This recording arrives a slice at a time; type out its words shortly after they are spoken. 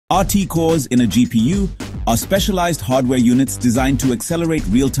RT cores in a GPU are specialized hardware units designed to accelerate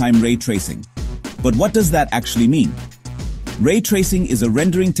real-time ray tracing. But what does that actually mean? Ray tracing is a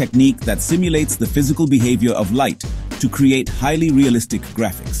rendering technique that simulates the physical behavior of light to create highly realistic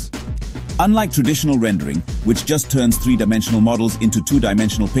graphics. Unlike traditional rendering, which just turns three-dimensional models into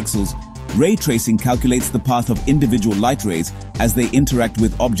two-dimensional pixels, ray tracing calculates the path of individual light rays as they interact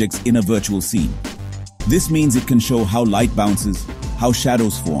with objects in a virtual scene. This means it can show how light bounces, how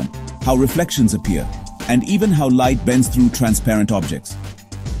shadows form, how reflections appear, and even how light bends through transparent objects.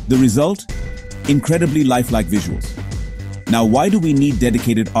 The result? Incredibly lifelike visuals. Now, why do we need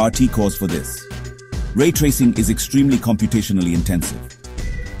dedicated RT cores for this? Ray tracing is extremely computationally intensive.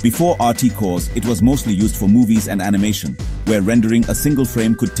 Before RT cores, it was mostly used for movies and animation, where rendering a single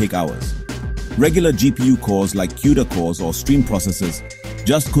frame could take hours. Regular GPU cores like CUDA cores or stream processors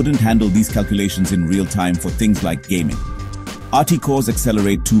just couldn't handle these calculations in real time for things like gaming. RT cores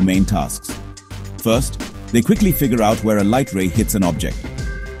accelerate two main tasks. First, they quickly figure out where a light ray hits an object.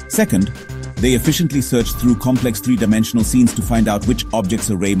 Second, they efficiently search through complex three-dimensional scenes to find out which objects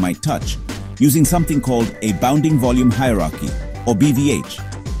a ray might touch, using something called a bounding volume hierarchy, or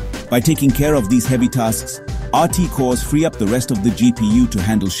BVH. By taking care of these heavy tasks, RT cores free up the rest of the GPU to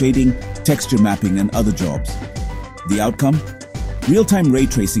handle shading, texture mapping, and other jobs. The outcome? Real-time ray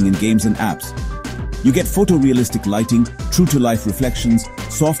tracing in games and apps. You get photorealistic lighting, true-to-life reflections,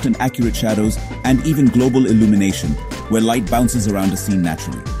 soft and accurate shadows, and even global illumination, where light bounces around a scene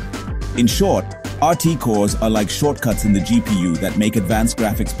naturally. In short, RT cores are like shortcuts in the GPU that make advanced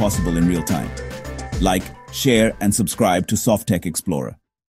graphics possible in real time. Like, share, and subscribe to Soft Tech Explorer.